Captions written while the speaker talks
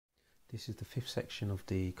This is the 5th section of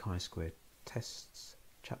the chi-squared tests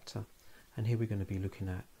chapter, and here we're going to be looking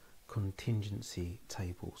at contingency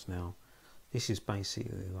tables. Now this is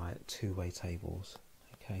basically like two-way tables.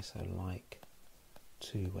 Okay, so like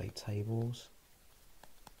two-way tables,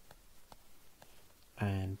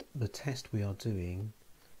 and the test we are doing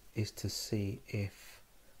is to see if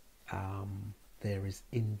there is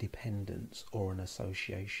independence or an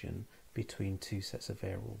association between two sets of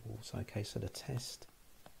variables. Okay, so the test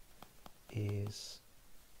is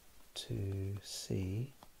to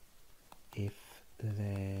see if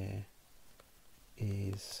there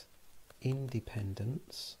is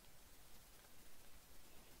independence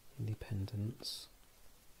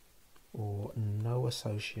or no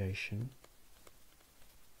association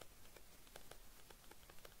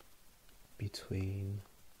between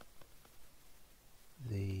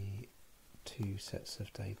the two sets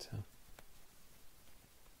of data.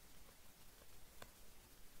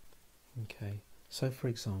 Okay, so for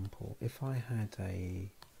example, if I had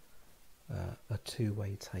a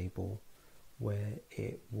two-way table where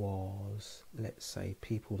it was, let's say,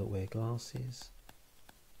 people that wear glasses,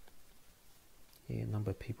 here,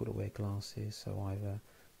 number of people that wear glasses, so either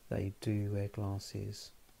they do wear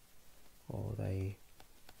glasses or they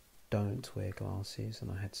don't wear glasses,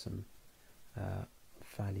 and I had some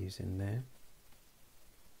values in there,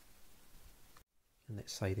 and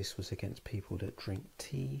let's say this was against people that drink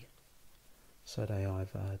tea. So they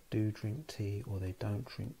either do drink tea or they don't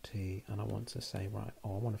drink tea, and I want to say, right, I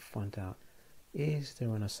want to find out, is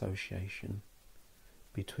there an association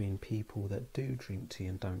between people that do drink tea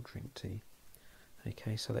and don't drink tea?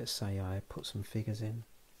 Okay, so let's say I put some figures in.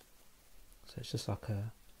 So it's just like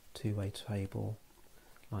a two-way table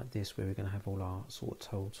like this, where we're going to have all our sort of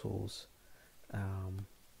totals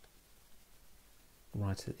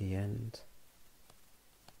right at the end.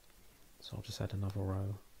 So I'll just add another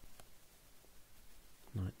row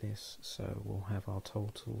like this, so we'll have our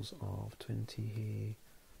totals of 20 here,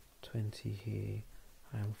 20 here,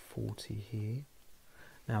 and 40 here.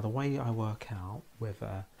 Now the way I work out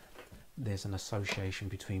whether there's an association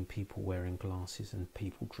between people wearing glasses and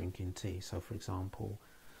people drinking tea, so for example,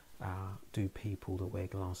 do people that wear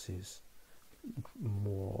glasses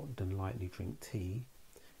more than likely drink tea,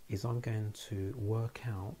 is I'm going to work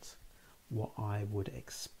out what I would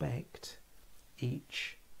expect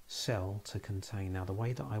each cell to contain. Now the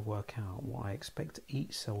way that I work out what I expect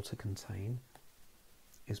each cell to contain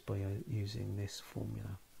is by using this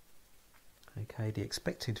formula. Okay, the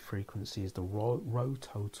expected frequency is the row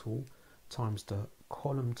total times the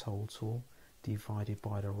column total divided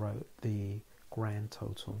by the grand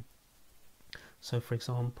total. So for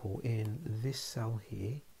example, in this cell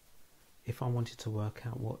here, if I wanted to work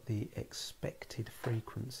out what the expected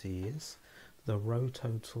frequency is, the row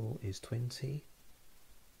total is 20.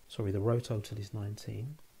 Sorry, the row total is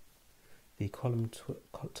 19. The column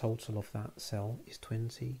total of that cell is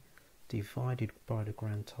 20, divided by the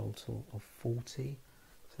grand total of 40.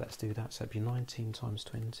 So let's do that. So it'd be 19 times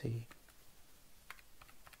 20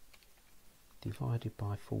 divided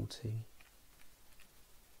by 40,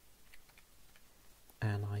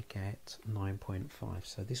 and I get 9.5.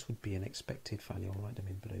 So this would be an expected value. I'll write them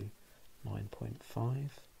in blue.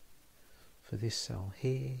 9.5. For this cell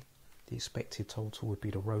here, the expected total would be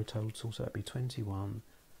the row total, so that'd be 21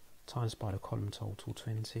 times by the column total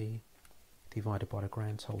 20 divided by the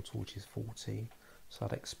grand total, which is 40. So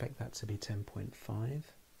I'd expect that to be 10.5.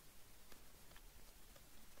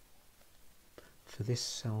 For this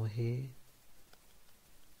cell here,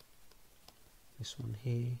 this one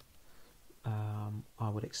here, I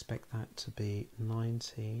would expect that to be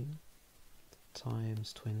 19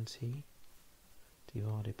 times 20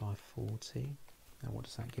 divided by 40. Now what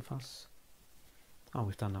does that give us? Oh,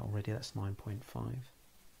 we've done that already, that's 9.5.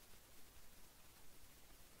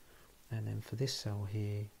 And then for this cell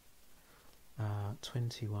here,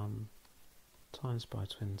 21 times by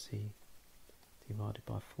 20 divided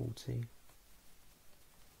by 40.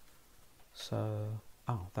 So,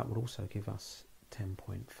 that would also give us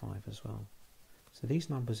 10.5 as well. So these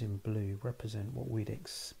numbers in blue represent what we'd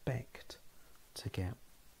expect to get.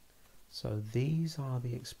 So these are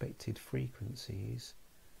the expected frequencies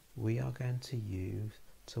we are going to use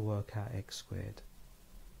to work out x squared.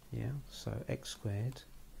 Yeah, so x squared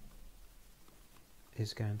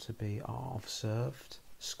is going to be our observed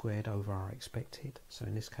squared over our expected. So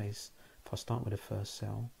in this case, if I start with the first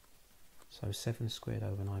cell, so 7 squared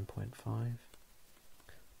over 9.5,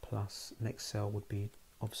 plus next cell would be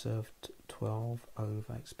observed 12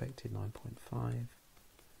 over expected 9.5,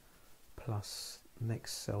 plus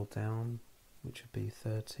next cell down, which would be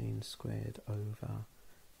 13 squared over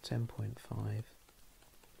 10.5,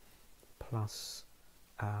 plus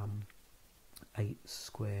 8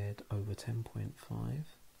 squared over 10.5.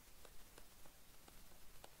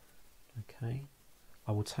 Okay,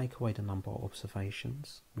 I will take away the number of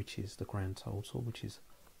observations, which is the grand total, which is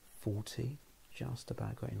 40. Just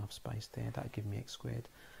about got enough space there. That'll give me x squared.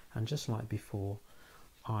 And just like before,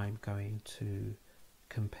 I'm going to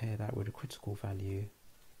compare that with a critical value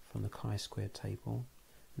from the chi-squared table.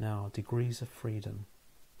 Now, degrees of freedom.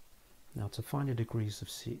 Now, to find the degrees of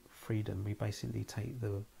freedom, we basically take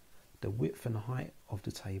the width and the height of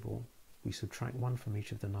the table, we subtract 1 from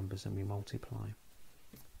each of the numbers, and we multiply.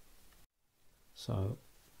 So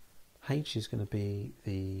H is going to be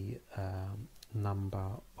the number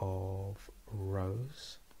of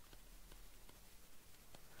rows,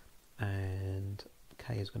 and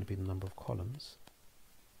K is going to be the number of columns.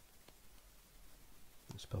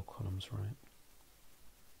 Let's spell columns right.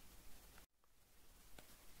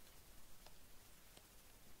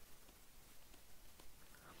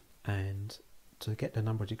 And to get the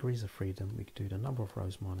number of degrees of freedom, we could do the number of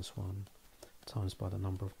rows minus 1 times by the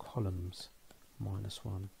number of columns minus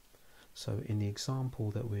 1. So in the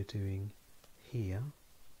example that we're doing here,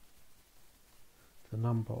 the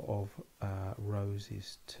number of rows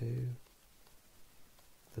is 2,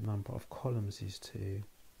 the number of columns is 2,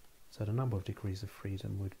 so the number of degrees of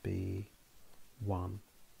freedom would be 1.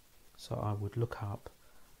 So I would look up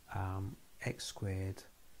x squared,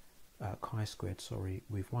 chi-squared, sorry,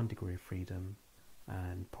 with 1 degree of freedom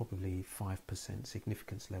and probably 5%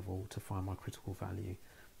 significance level to find my critical value,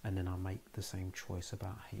 and then I'll make the same choice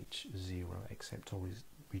about H0, accept or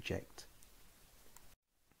reject.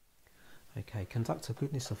 Okay, conduct a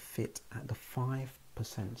goodness of fit at the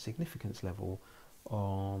 5% significance level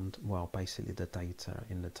on, well, basically the data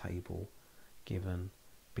in the table given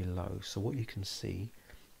below. So what you can see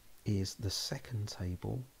is the second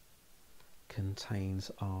table contains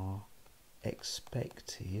our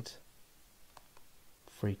expected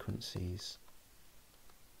frequencies,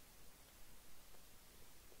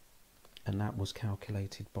 and that was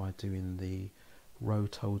calculated by doing the row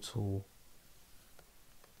total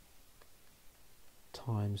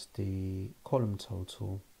times the column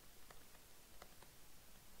total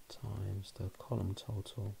times the column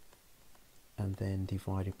total, and then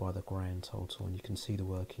divided by the grand total, and you can see the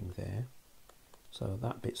working there. So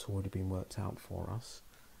that bit's already been worked out for us.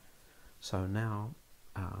 So now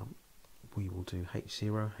we will do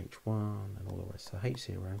H0, H1 and all the rest. So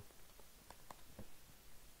H0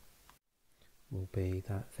 will be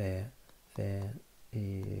that there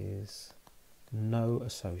is no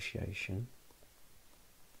association,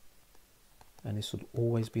 and this would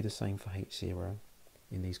always be the same for H0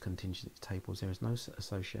 in these contingency tables. There is no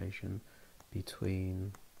association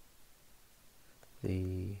between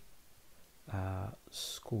the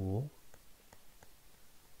score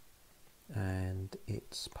and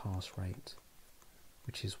its pass rate,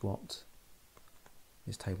 which is what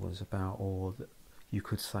this table is about. Or you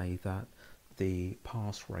could say that the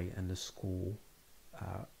pass rate and the score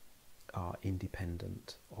are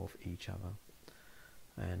independent of each other,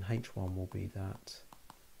 and H1 will be that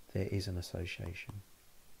there is an association.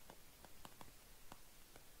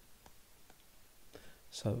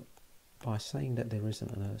 So by saying that there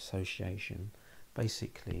isn't an association,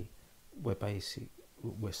 basically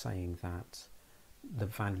we're saying that the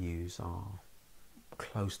values are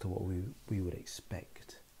close to what we would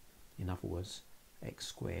expect. In other words, x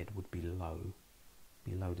squared would be below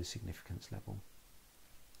the significance level.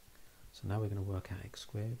 So now we're going to work out x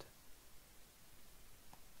squared.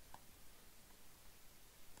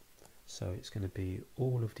 So it's going to be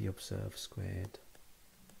all of the observed squared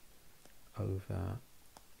over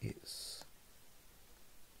its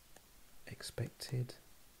expected.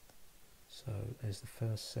 So there's the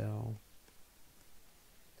first cell,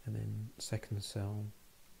 and then second cell,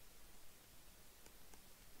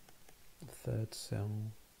 the third cell,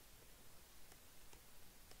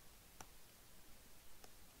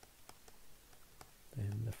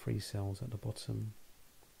 then the 3 cells at the bottom.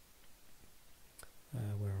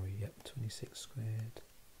 Where are we? Yep, 26 squared,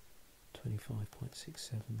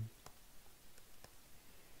 25.67.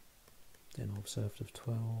 Then observed of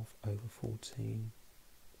 12 over 14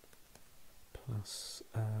 plus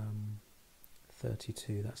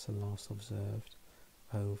 32, that's the last observed,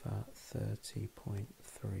 over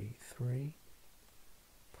 30.33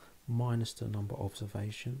 minus the number of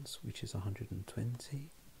observations, which is 120.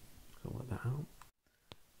 I'll work that out.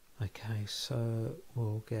 Okay, so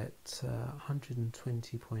we'll get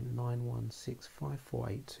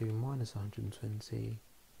 120.916548 minus 120,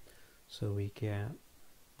 so we get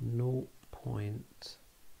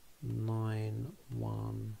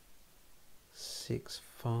 0.9165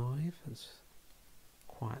 5. That's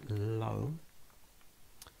quite low,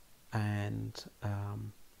 and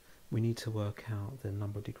we need to work out the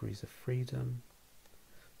number of degrees of freedom.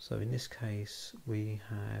 So in this case we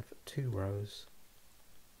have 3 rows,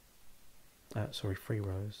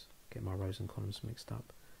 get my rows and columns mixed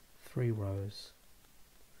up, 3 rows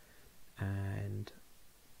and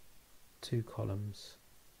 2 columns,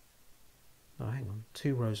 no hang on,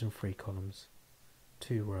 2 rows and 3 columns,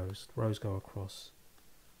 2 rows go across,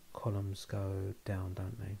 columns go down,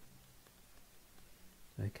 don't they?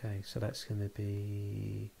 Okay, so that's going to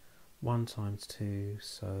be 1 times 2,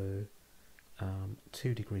 so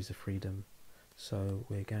 2 degrees of freedom. So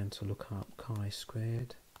we're going to look up chi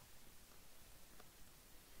squared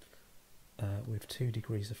with 2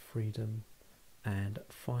 degrees of freedom and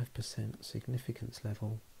 5% significance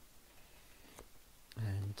level,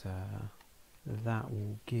 and that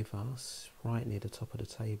will give us, right near the top of the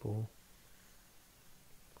table,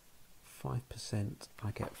 5%,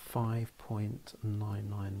 I get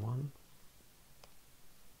 5.991.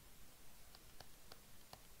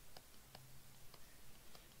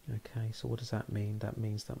 Okay, so what does that mean? That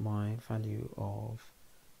means that my value of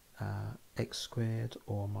x squared,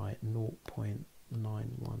 or my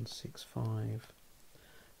 0.9165,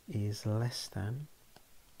 is less than,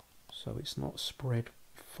 so it's not spread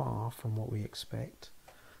far from what we expect.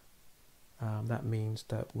 That means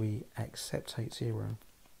that we accept H0.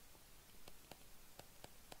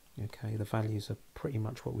 Okay, the values are pretty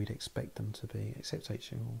much what we'd expect them to be, except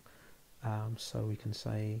H0. So we can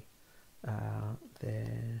say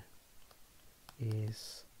there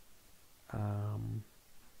is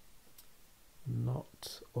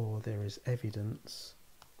there is evidence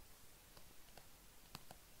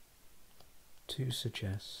to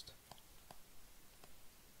suggest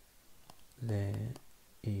there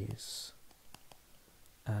is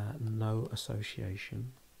no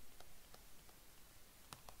association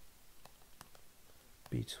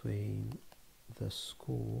between the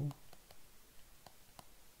school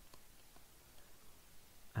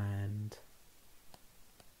and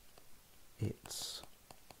its,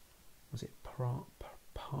 was it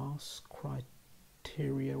pass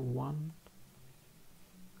criteria 1,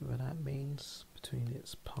 whatever that means, between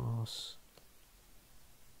its pass,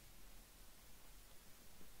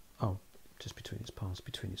 oh, just between its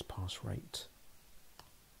pass rate.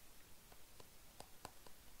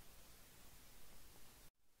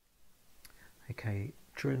 Okay,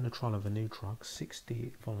 during the trial of a new drug,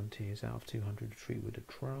 60 volunteers out of 200 were treated with the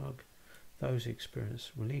drug. Those who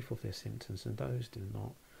experienced relief of their symptoms and those who did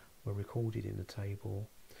not were recorded in the table.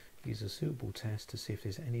 Use a suitable test to see if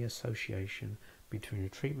there's any association between the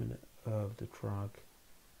treatment of the drug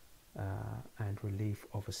and relief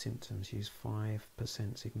of the symptoms. Use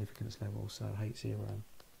 5% significance level, so H0.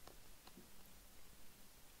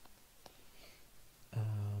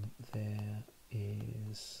 There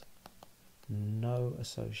is no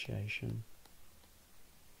association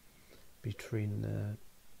between the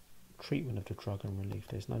treatment of the drug and relief.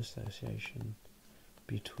 There's no association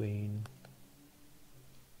between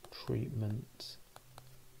treatment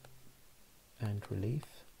and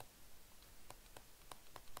relief.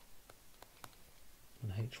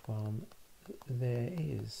 And H1, there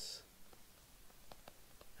is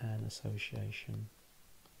an association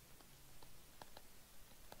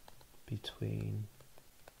between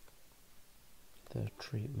the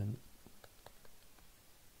treatment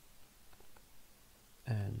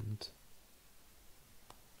and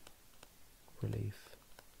relief.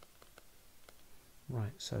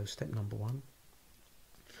 Right, so step number 1,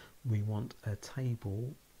 we want a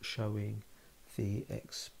table showing the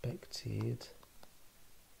expected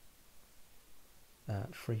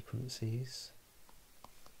frequencies.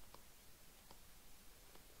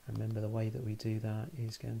 Remember, the way that we do that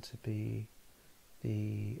is going to be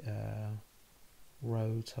the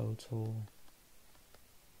row total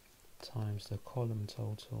times the column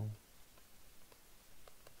total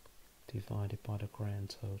divided by the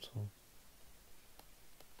grand total,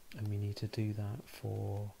 and we need to do that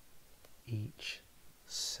for each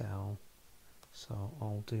cell. So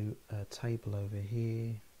I'll do a table over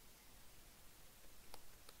here,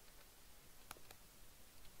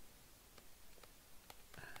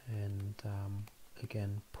 and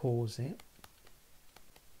again pause it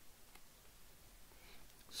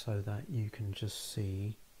so that you can just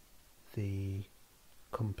see the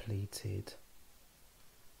completed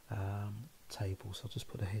table. So I'll just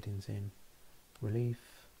put the headings in: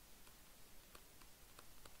 relief,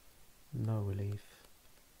 no relief,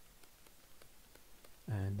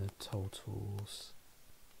 and the totals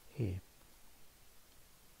here.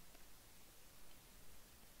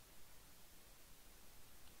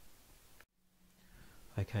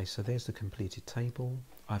 Okay, so there's the completed table.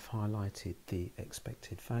 I've highlighted the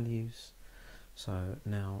expected values. So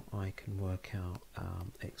now I can work out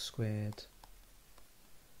x squared,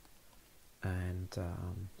 and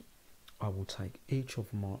I will take each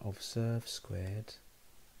of my observed squared.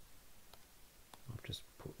 I've just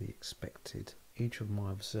put the expected, each of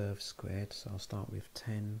my observed squared, so I'll start with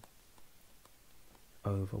 10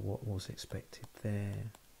 over what was expected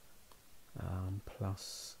there,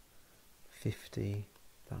 plus 50,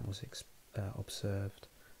 that was observed,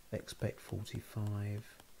 expect 45,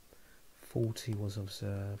 40 was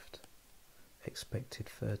observed, expected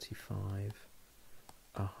 35,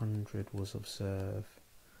 100 was observed,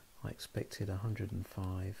 I expected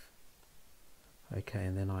 105. Okay,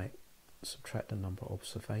 and then I subtract the number of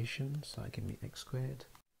observations, so that gives me x squared,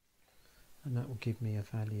 and that will give me a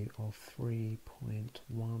value of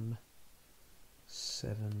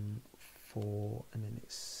 3.174, and then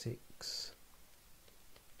it's 6.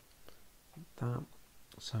 That.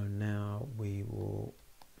 So now we will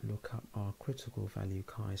look up our critical value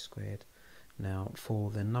chi-squared. Now for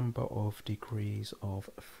the number of degrees of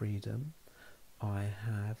freedom, I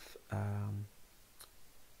have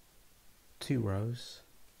 2 rows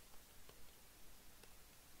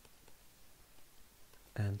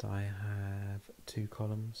and I have 2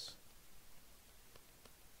 columns.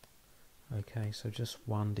 Okay, so just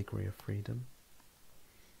 1 degree of freedom,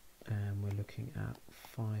 and we're looking at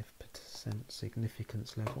 5%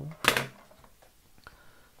 significance level.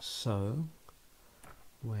 So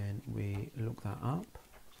when we look that up,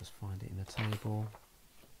 just find it in the table,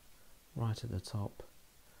 right at the top,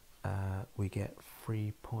 we get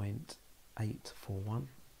 3.841.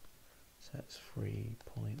 So that's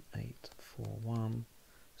 3.841.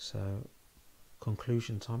 So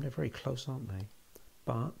conclusion time, they're very close, aren't they?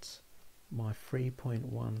 But my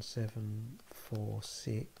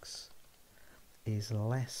 3.1746 is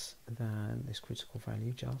less than this critical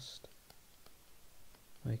value just.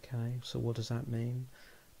 Okay, so what does that mean?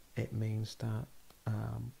 It means that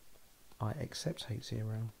I accept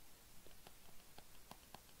H0,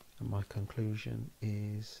 and my conclusion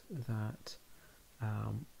is that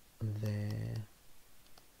there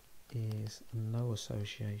is no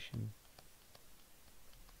association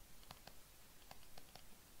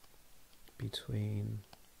between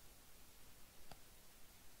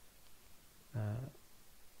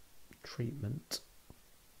treatment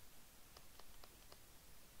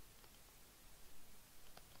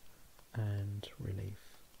and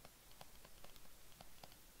relief.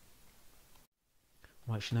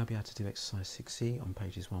 Right, you should now be able to do exercise 6C on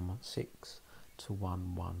pages 116 to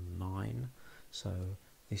 119. So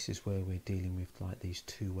this is where we're dealing with like these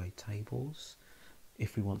two-way tables.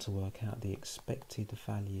 If we want to work out the expected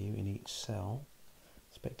value in each cell,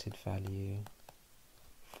 expected value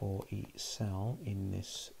for each cell in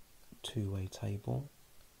this two-way table,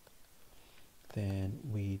 then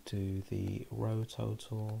we do the row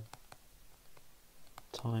total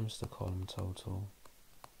times the column total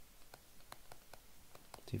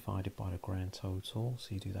divided by the grand total.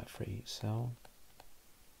 So you do that for each cell.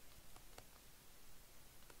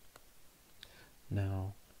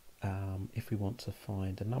 Now if we want to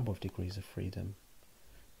find the number of degrees of freedom,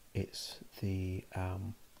 it's the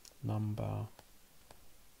number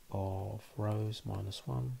of rows minus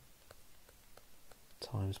 1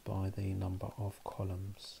 times by the number of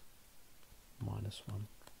columns minus 1.